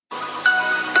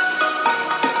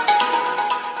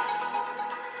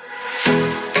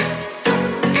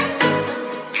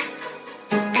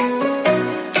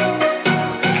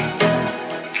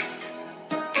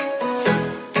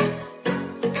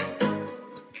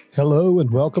Hello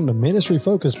and welcome to Ministry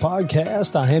Focus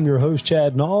Podcast. I am your host,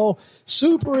 Chad Nall.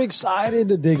 Super excited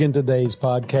to dig into today's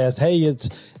podcast. Hey,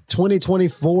 it's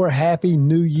 2024. Happy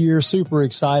New Year. Super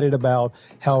excited about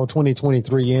how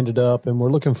 2023 ended up, and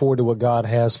we're looking forward to what God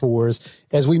has for us.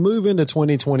 As we move into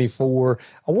 2024,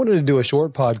 I wanted to do a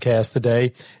short podcast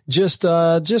today. Just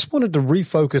wanted to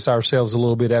refocus ourselves a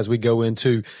little bit as we go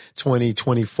into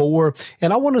 2024.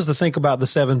 And I want us to think about the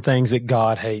 7 things that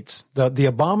God hates, the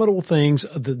abominable things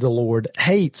that the Lord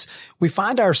hates. We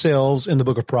find ourselves in the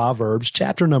book of Proverbs,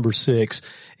 chapter number 6,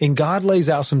 and God lays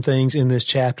out some things in this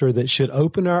chapter that should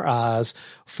open our eyes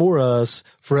for us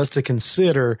to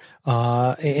consider.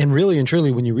 And really and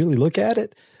truly, when you really look at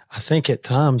it, I think at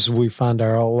times we have found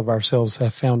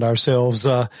ourselves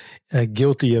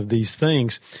guilty of these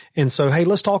things. And so, hey,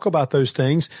 let's talk about those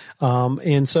things.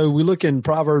 And so we look in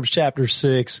Proverbs chapter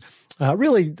 6.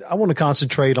 Really, I want to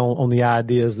concentrate on the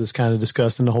ideas that's kind of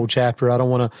discussed in the whole chapter. I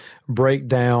don't want to break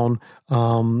down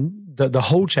the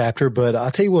whole chapter, but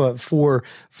I tell you what,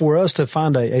 for us to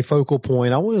find a focal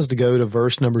point, I want us to go to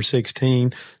verse number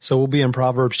 16. So we'll be in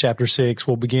Proverbs chapter 6.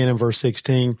 We'll begin in verse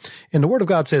 16. And the Word of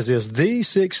God says this: "These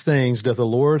 6 things doth the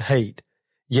Lord hate,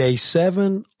 yea,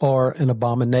 7 are an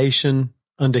abomination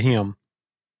unto him: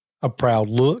 a proud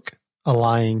look, a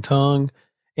lying tongue,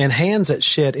 and hands that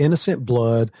shed innocent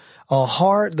blood, a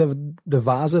heart that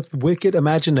deviseth wicked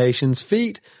imaginations,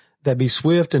 feet that be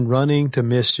swift in running to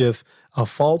mischief, a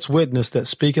false witness that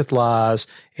speaketh lies,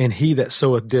 and he that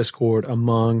soweth discord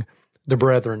among the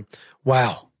brethren."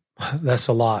 Wow, that's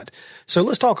a lot. So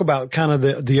let's talk about kind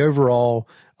of the overall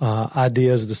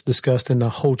ideas that's discussed in the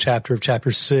whole chapter of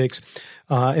chapter 6.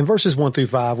 In verses 1 through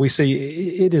 5, we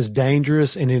see it is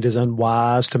dangerous and it is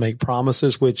unwise to make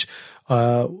promises which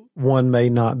one may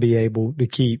not be able to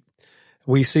keep.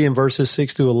 We see in verses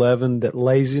 6 through 11 that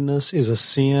laziness is a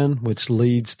sin which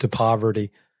leads to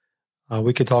poverty.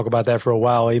 We could talk about that for a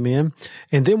while, amen?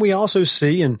 And then we also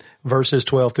see in verses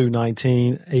 12 through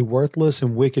 19, a worthless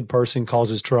and wicked person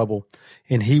causes trouble,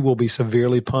 and he will be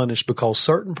severely punished because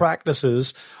certain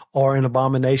practices are an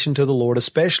abomination to the Lord,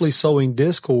 especially sowing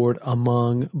discord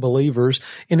among believers.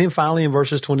 And then finally in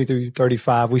verses 20 through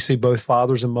 35, we see both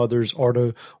fathers and mothers are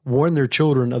to warn their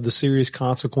children of the serious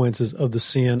consequences of the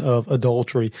sin of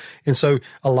adultery. And so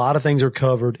a lot of things are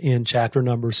covered in chapter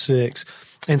number 6.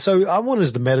 And so I want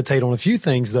us to meditate on a few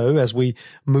things, though, as we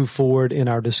move forward in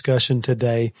our discussion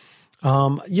today.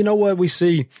 You know what we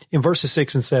see in verses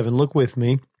 6 and 7? Look with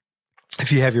me,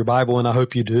 if you have your Bible, and I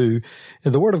hope you do.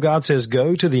 And the Word of God says,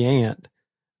 "Go to the ant,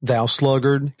 thou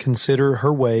sluggard, consider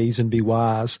her ways and be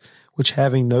wise, which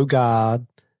having no God,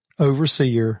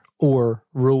 overseer, or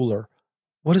ruler."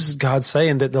 What is God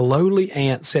saying? That the lowly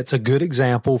ant sets a good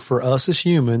example for us as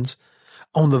humans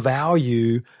on the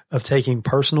value of taking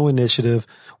personal initiative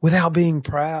without being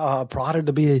prodded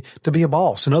to be a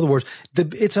boss. In other words,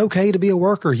 it's okay to be a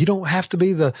worker. You don't have to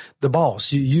be the boss.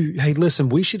 Hey, listen,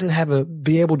 we should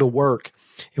be able to work,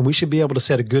 and we should be able to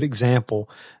set a good example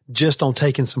just on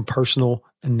taking some personal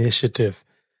initiative.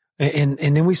 And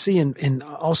then we see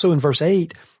also in verse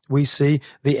 8, we see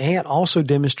the ant also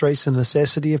demonstrates the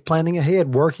necessity of planning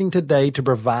ahead, working today to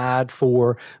provide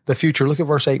for the future. Look at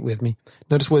verse 8 with me.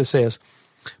 Notice what it says: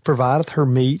 "Provideth her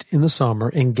meat in the summer,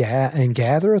 and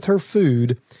gathereth her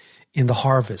food in the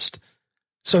harvest."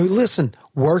 So listen,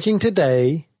 working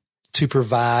today to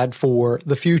provide for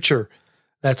the future.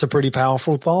 That's a pretty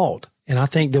powerful thought. And I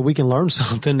think that we can learn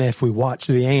something if we watch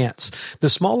the ants.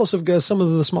 Some of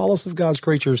the smallest of God's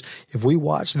creatures, if we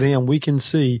watch them, we can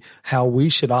see how we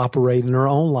should operate in our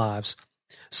own lives.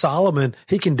 Solomon,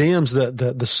 he condemns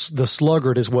the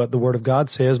sluggard, is what the Word of God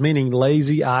says, meaning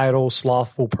lazy, idle,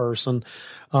 slothful person,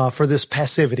 for this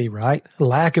passivity, right?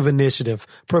 Lack of initiative,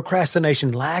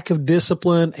 procrastination, lack of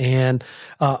discipline, and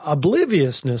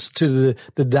obliviousness to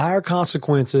the dire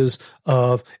consequences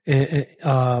of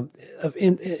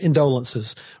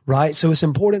indolences, right? So it's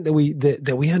important that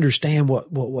we understand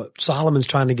what Solomon's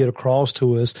trying to get across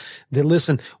to us. That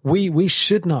listen, we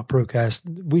should not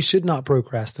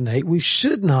procrastinate. We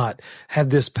should not have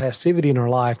this passivity in our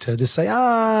life to just say,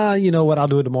 you know what, I'll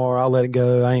do it tomorrow. I'll let it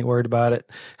go. I ain't worried about it.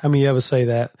 How many of us say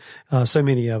that? So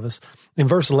many of us. In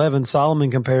verse 11,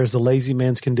 Solomon compares the lazy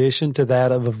man's condition to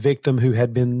that of a victim who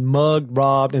had been mugged,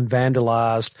 robbed, and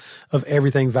vandalized of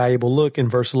everything valuable. Look in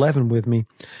verse 11 with me.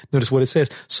 Notice what it says: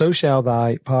 "So shall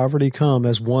thy poverty come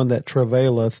as one that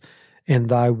travaileth, and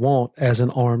thy want as an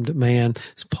armed man."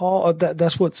 Paul,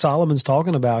 that's what Solomon's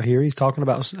talking about here. He's talking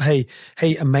about, hey,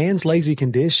 a man's lazy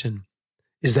condition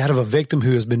is that of a victim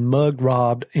who has been mugged,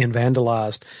 robbed, and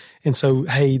vandalized. And so,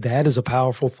 hey, that is a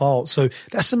powerful thought. So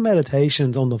that's some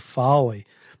meditations on the folly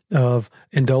of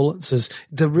indolences,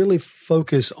 to really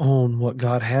focus on what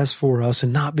God has for us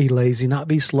and not be lazy, not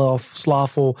be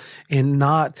slothful, and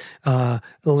not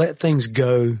let things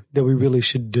go that we really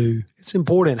should do. It's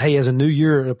important. Hey, as a new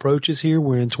year approaches here,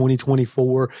 we're in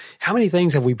 2024. How many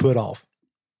things have we put off?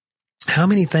 How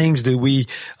many things do we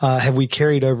have we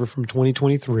carried over from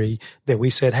 2023 that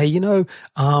we said, hey,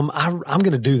 I'm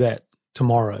going to do that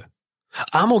tomorrow.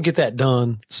 I'm going to get that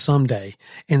done someday.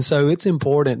 And so it's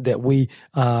important that we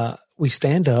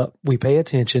stand up, we pay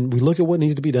attention, we look at what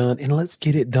needs to be done, and let's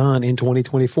get it done in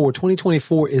 2024.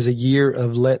 2024 is a year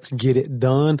of let's get it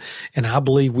done. And I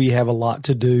believe we have a lot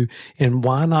to do. And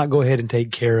why not go ahead and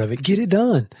take care of it? Get it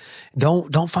done.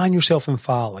 Don't find yourself in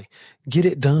folly. Get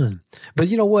it done. But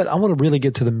you know what? I want to really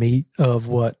get to the meat of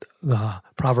what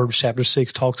Proverbs chapter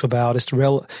 6 talks about. It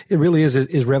really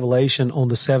is revelation on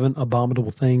the 7 abominable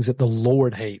things that the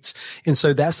Lord hates. And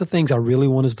so that's the things I really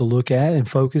want us to look at and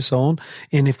focus on.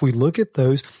 And if we look at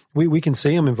those, we can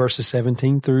see them in verses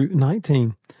 17 through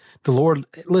 19. The Lord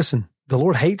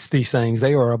hates these things.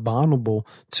 They are abominable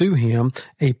to him: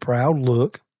 a proud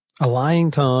look, a lying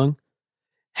tongue,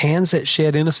 hands that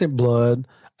shed innocent blood,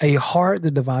 a heart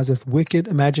that deviseth wicked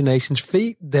imaginations,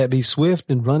 feet that be swift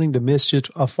in running to mischief,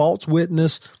 a false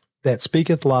witness that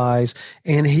speaketh lies,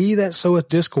 and he that soweth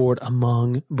discord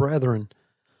among brethren.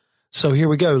 So here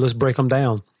we go. Let's break them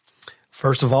down.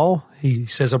 First of all, he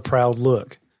says a proud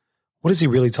look. What is he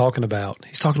really talking about?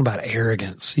 He's talking about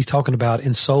arrogance. He's talking about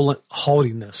insolent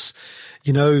haughtiness.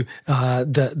 The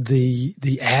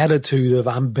attitude of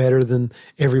I'm better than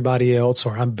everybody else,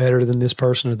 or I'm better than this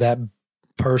person or that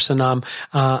person.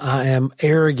 I am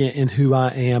arrogant in who I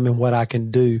am and what I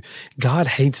can do. God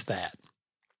hates that.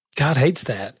 God hates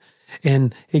that.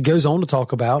 And he goes on to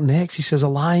talk about next, he says a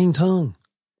lying tongue,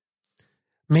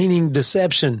 meaning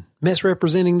deception,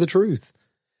 misrepresenting the truth.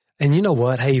 And you know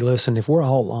what? Hey, listen, if we're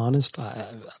all honest,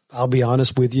 I'll be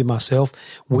honest with you myself.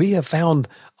 We have found,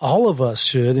 all of us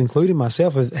should, including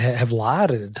myself, have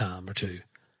lied at a time or two.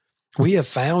 We have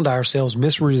found ourselves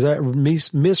misrepresenting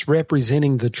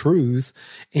the truth.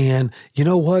 And you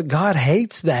know what? God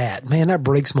hates that. Man, that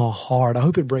breaks my heart. I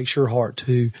hope it breaks your heart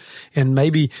too. And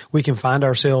maybe we can find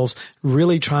ourselves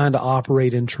really trying to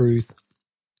operate in truth.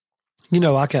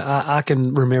 I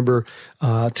can remember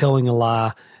telling a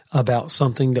lie about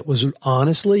something that was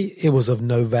honestly, it was of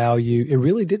no value. It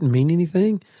really didn't mean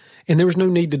anything, and there was no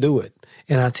need to do it.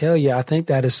 And I tell you, I think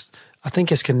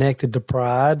it's connected to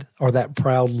pride, or that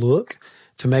proud look,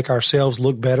 to make ourselves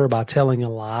look better by telling a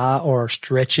lie or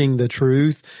stretching the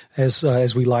truth,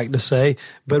 as we like to say.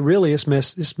 But really, it's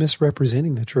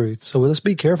misrepresenting the truth. So let's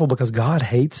be careful, because God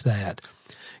hates that.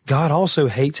 God also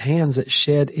hates hands that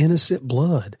shed innocent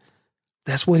blood.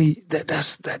 That's what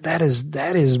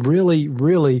that is really,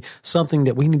 really something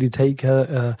that we need to take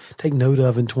note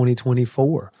of in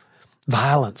 2024.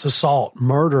 Violence, assault,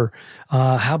 murder.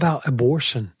 How about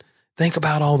abortion? Think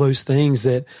about all those things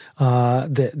that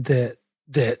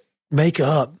make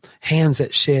up hands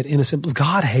that shed innocent blood.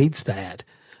 God hates that.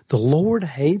 The Lord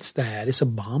hates that. It's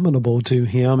abominable to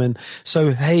him. And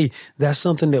so, hey, that's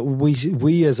something that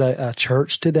we as a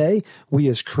church today, we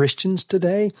as Christians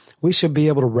today, we should be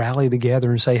able to rally together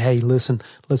and say, hey, listen,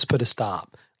 let's put a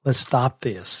stop. Let's stop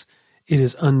this. It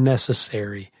is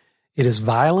unnecessary. It is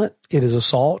violent, it is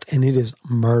assault, and it is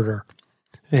murder.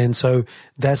 And so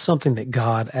that's something that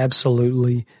God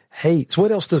absolutely hates.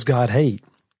 What else does God hate?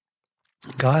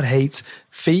 God hates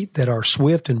feet that are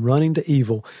swift in running to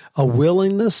evil, a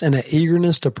willingness and an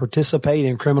eagerness to participate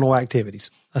in criminal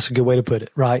activities. That's a good way to put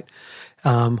it, right?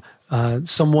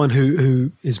 Someone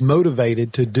who is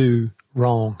motivated to do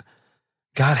wrong.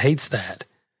 God hates that.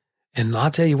 And I'll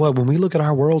tell you what, when we look at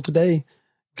our world today,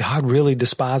 God really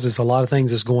despises a lot of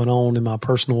things that's going on, in my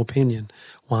personal opinion.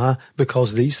 Why?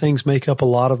 Because these things make up a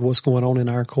lot of what's going on in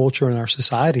our culture and our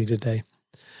society today.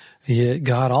 Yet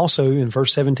God also, in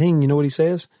verse 17, you know what he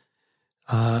says?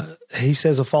 He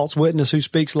says a false witness who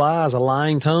speaks lies, a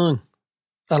lying tongue.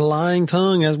 A lying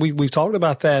tongue, as we've talked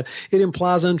about that. It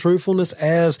implies untruthfulness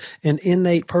as an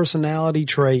innate personality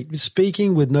trait,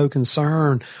 speaking with no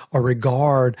concern or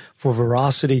regard for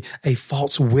veracity, a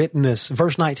false witness.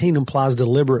 Verse 19 implies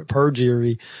deliberate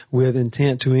perjury with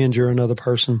intent to injure another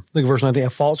person. Look at verse 19, a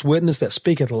false witness that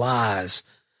speaketh lies.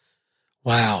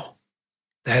 Wow.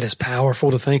 That is powerful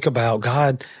to think about.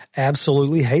 God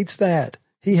absolutely hates that.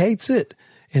 He hates it.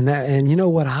 And you know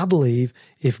what? I believe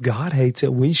if God hates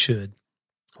it, we should.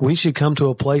 We should come to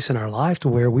a place in our life to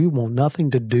where we want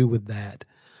nothing to do with that.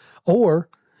 Or,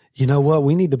 you know what?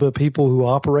 We need to put people who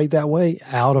operate that way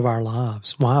out of our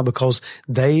lives. Why? Because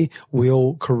they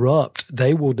will corrupt.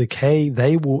 They will decay.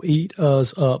 They will eat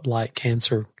us up like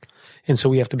cancer. And so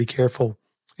we have to be careful.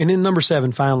 And then number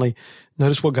 7, finally,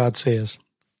 notice what God says.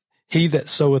 He that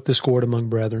soweth discord among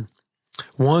brethren,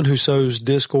 one who sows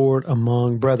discord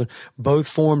among brethren. Both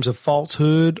forms of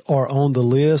falsehood are on the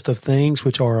list of things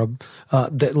which are,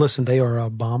 they are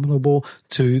abominable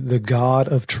to the God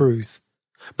of truth.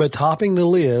 But topping the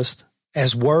list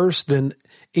as worse than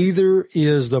either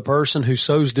is the person who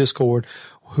sows discord,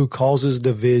 who causes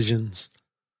divisions.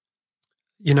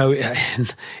 You know,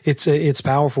 it's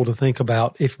powerful to think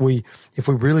about if we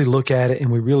really look at it and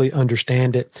we really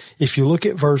understand it. If you look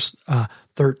at verse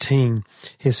 13,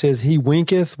 it says, he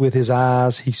winketh with his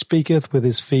eyes, he speaketh with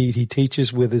his feet, he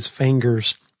teaches with his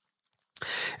fingers.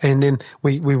 And then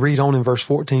we read on in verse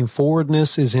 14,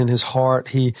 forwardness is in his heart,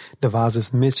 he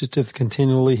deviseth mischief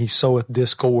continually, he soweth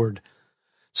discord.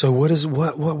 So what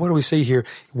do we see here?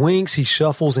 He winks, he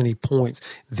shuffles, and he points.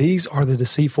 These are the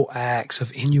deceitful acts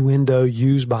of innuendo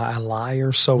used by a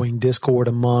liar sowing discord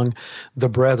among the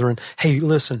brethren. Hey,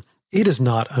 listen, it is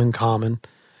not uncommon.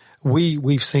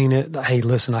 We've seen it. Hey,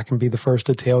 listen, I can be the first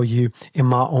to tell you, in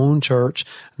my own church,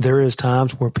 there is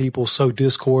times where people sow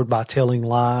discord by telling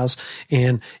lies.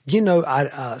 And, you know,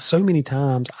 so many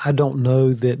times I don't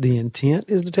know that the intent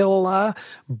is to tell a lie,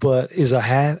 but is a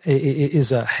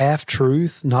half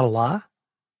truth not a lie?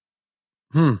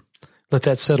 Let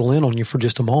that settle in on you for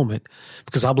just a moment,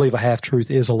 because I believe a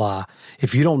half-truth is a lie.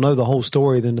 If you don't know the whole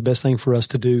story, then the best thing for us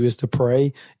to do is to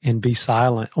pray and be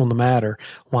silent on the matter.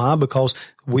 Why? Because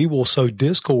we will sow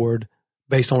discord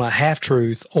based on a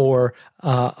half-truth or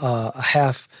a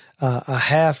half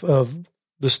of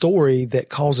the story that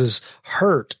causes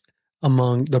hurt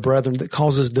among the brethren, that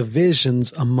causes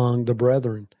divisions among the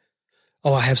brethren.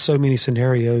 Oh, I have so many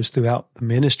scenarios throughout the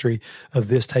ministry of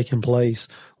this taking place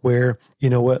where,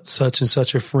 you know what, such and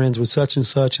such are friends with such and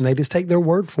such, and they just take their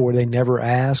word for it. They never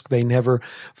ask. They never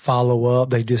follow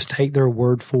up. They just take their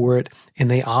word for it,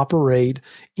 and they operate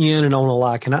in and on a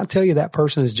lie. Can I tell you that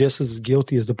person is just as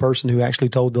guilty as the person who actually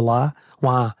told the lie?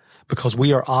 Why? Because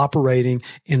we are operating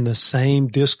in the same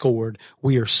discord.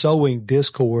 We are sowing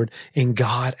discord, and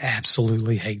God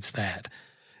absolutely hates that.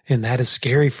 And that is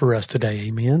scary for us today.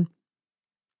 Amen.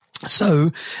 So,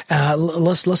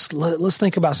 let's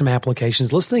think about some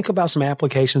applications. Let's think about some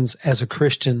applications as a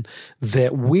Christian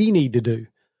that we need to do,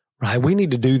 right? We need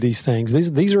to do these things.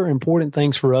 These are important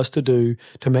things for us to do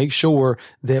to make sure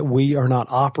that we are not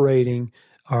operating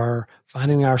or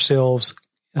finding ourselves,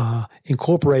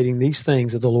 incorporating these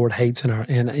things that the Lord hates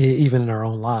even in our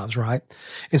own lives, right?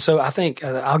 And so I think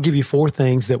I'll give you 4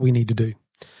 things that we need to do.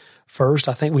 First,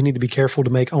 I think we need to be careful to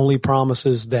make only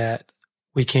promises that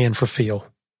we can fulfill.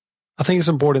 I think it's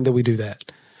important that we do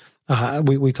that.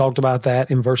 We talked about that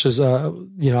in verses,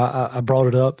 I brought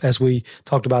it up as we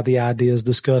talked about the ideas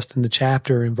discussed in the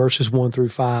chapter in verses 1 through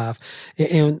 5.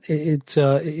 And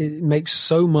it makes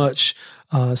so much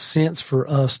sense for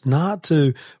us not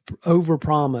to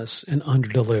overpromise and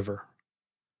underdeliver.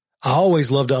 I always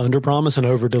love to underpromise and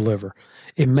overdeliver.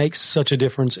 It makes such a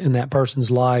difference in that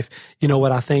person's life. You know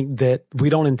what? I think that we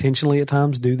don't intentionally at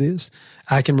times do this.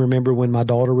 I can remember when my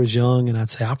daughter was young and I'd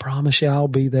say, I promise you I'll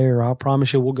be there. I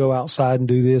promise you we'll go outside and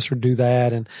do this or do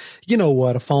that. And you know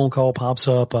what? A phone call pops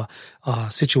up, a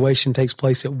situation takes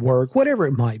place at work, whatever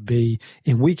it might be,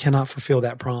 and we cannot fulfill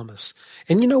that promise.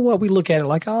 And you know what? We look at it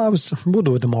like, we'll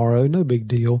do it tomorrow. No big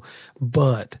deal.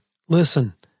 But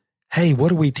listen, hey,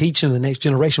 what are we teaching the next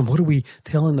generation? What are we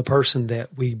telling the person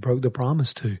that we broke the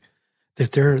promise to?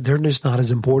 That they're just not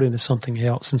as important as something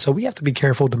else. And so we have to be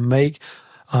careful to make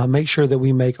sure that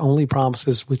we make only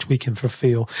promises which we can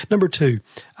fulfill. Number 2,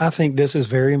 I think this is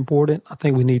very important. I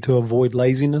think we need to avoid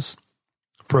laziness,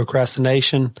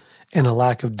 procrastination, and a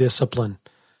lack of discipline.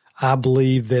 I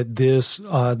believe that this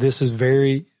is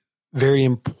very, very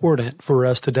important for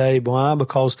us today. Why?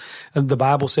 Because the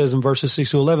Bible says in verses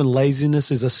 6 to 11,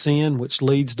 laziness is a sin which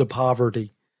leads to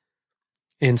poverty.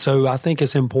 And so I think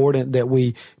it's important that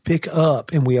we pick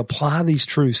up and we apply these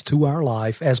truths to our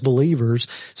life as believers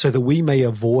so that we may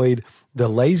avoid the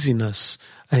laziness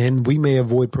and we may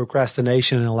avoid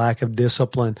procrastination and a lack of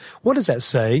discipline. What does that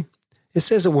say? It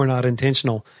says that we're not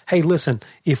intentional. Hey, listen,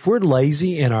 if we're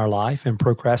lazy in our life and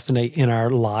procrastinate in our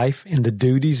life in the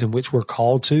duties in which we're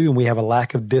called to, and we have a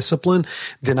lack of discipline,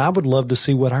 then I would love to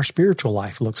see what our spiritual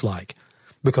life looks like.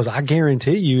 Because I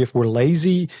guarantee you, if we're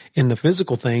lazy in the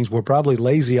physical things, we're probably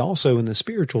lazy also in the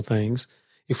spiritual things.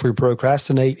 If we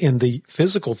procrastinate in the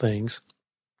physical things,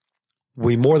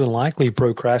 we more than likely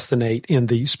procrastinate in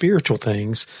the spiritual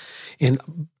things.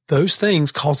 And those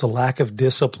things cause a lack of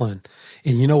discipline.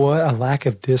 And you know what? A lack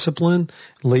of discipline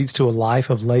leads to a life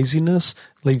of laziness,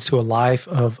 leads to a life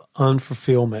of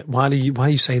unfulfillment. Why do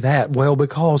you say that? Well,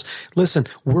 because listen,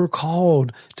 we're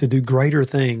called to do greater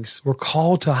things. We're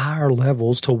called to higher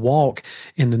levels, to walk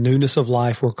in the newness of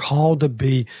life. We're called to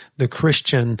be the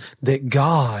Christian that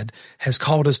God has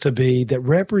called us to be, that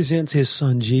represents his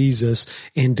son Jesus.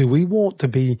 And do we want to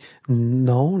be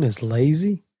known as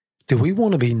lazy? Do we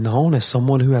want to be known as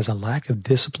someone who has a lack of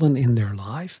discipline in their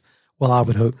life? Well, I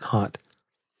would hope not.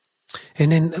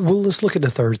 And then, let's look at the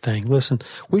third thing. Listen,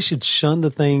 we should shun the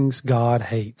things God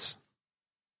hates,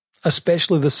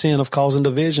 especially the sin of causing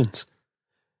divisions.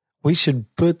 We should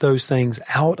put those things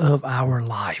out of our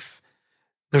life.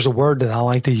 There's a word that I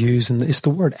like to use, and it's the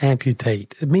word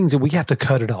amputate. It means that we have to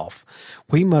cut it off.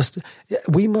 We must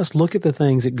look at the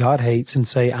things that God hates and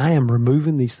say, I am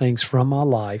removing these things from my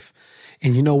life.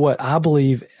 And you know what? I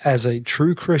believe as a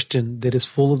true Christian that is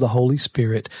full of the Holy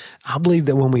Spirit, I believe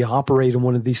that when we operate in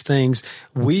one of these things,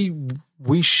 we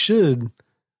should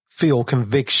feel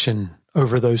conviction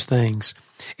over those things.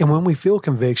 And when we feel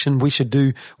conviction, we should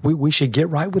get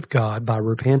right with God by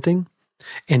repenting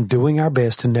and doing our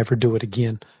best to never do it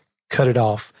again. Cut it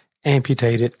off,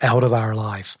 amputate it out of our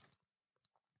life.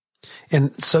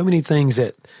 And so many things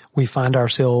that we find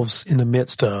ourselves in the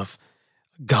midst of,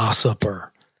 gossip, or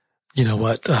you know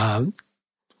what?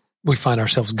 We find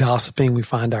ourselves gossiping. We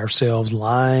find ourselves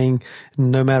lying,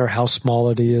 no matter how small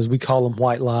it is. We call them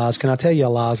white lies. Can I tell you a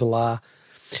lie is a lie?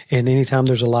 And anytime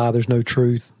there's a lie, there's no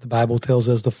truth. The Bible tells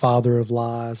us the father of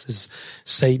lies is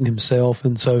Satan himself.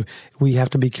 And so we have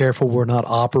to be careful we're not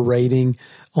operating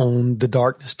on the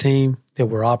darkness team, that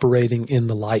we're operating in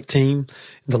the light team.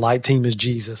 The light team is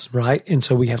Jesus, right? And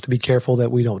so we have to be careful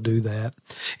that we don't do that.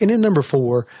 And then number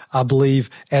 4, I believe,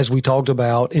 as we talked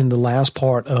about in the last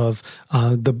part of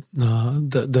the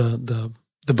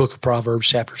book of Proverbs,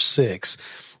 chapter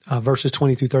 6, verses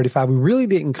 20 through 35. We really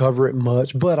didn't cover it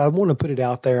much, but I want to put it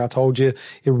out there. I told you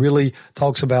it really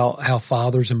talks about how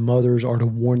fathers and mothers are to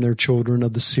warn their children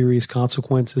of the serious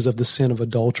consequences of the sin of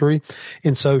adultery.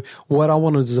 And so what I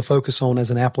wanted to focus on as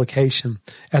an application,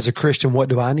 as a Christian, what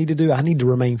do I need to do? I need to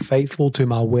remain faithful to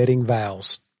my wedding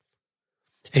vows.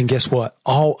 And guess what?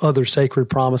 All other sacred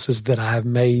promises that I have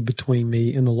made between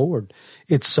me and the Lord.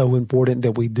 It's so important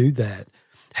that we do that.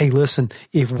 Hey, listen,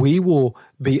 if we will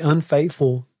be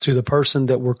unfaithful to the person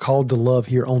that we're called to love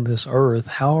here on this earth,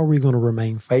 how are we going to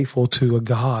remain faithful to a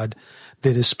God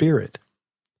that is spirit?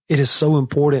 It is so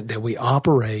important that we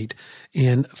operate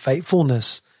in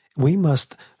faithfulness. We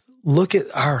must look at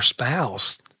our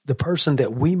spouse, the person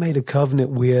that we made a covenant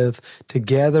with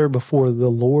together before the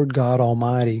Lord God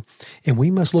Almighty, and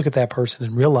we must look at that person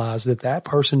and realize that that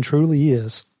person truly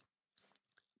is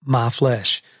my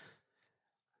flesh.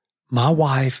 My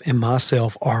wife and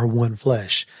myself are one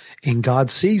flesh, and God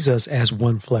sees us as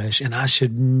one flesh, and I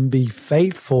should be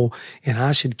faithful, and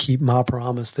I should keep my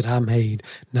promise that I made,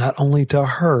 not only to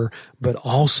her, but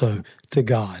also to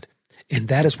God. And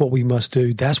that is what we must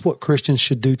do. That's what Christians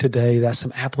should do today. That's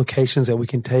some applications that we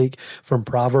can take from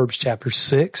Proverbs chapter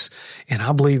 6. And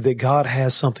I believe that God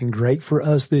has something great for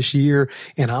us this year.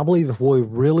 And I believe if we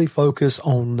really focus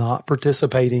on not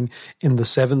participating in the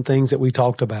 7 things that we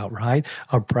talked about, right?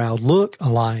 A proud look, a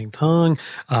lying tongue,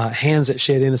 hands that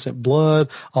shed innocent blood,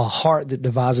 a heart that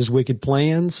devises wicked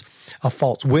plans, a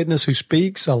false witness who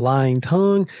speaks, a lying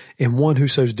tongue, and one who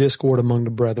sows discord among the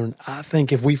brethren. I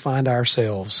think if we find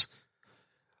ourselves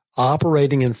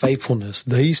operating in faithfulness,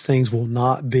 these things will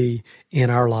not be in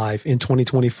our life in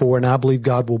 2024. And I believe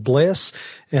God will bless,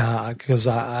 because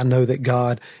I know that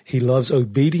God, He loves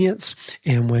obedience.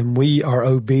 And when we are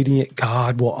obedient,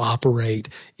 God will operate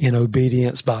in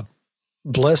obedience by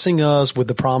blessing us with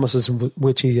the promises in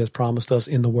which He has promised us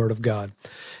in the Word of God.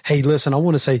 Hey, listen, I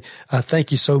want to say thank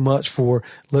you so much for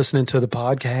listening to the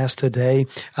podcast today.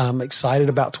 I'm excited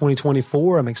about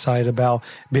 2024. I'm excited about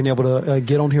being able to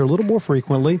get on here a little more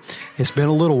frequently. It's been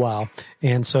a little while.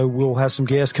 And so we'll have some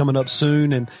guests coming up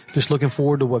soon, and just looking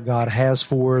forward to what God has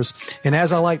for us. And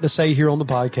as I like to say here on the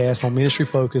podcast, on Ministry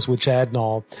Focus with Chad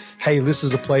Nall, hey, this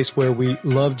is the place where we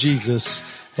love Jesus.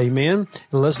 Amen.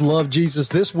 And let's love Jesus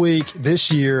this week,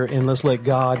 this year, and let's let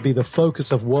God be the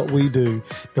focus of what we do,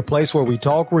 the place where we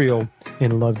talk real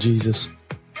and love Jesus.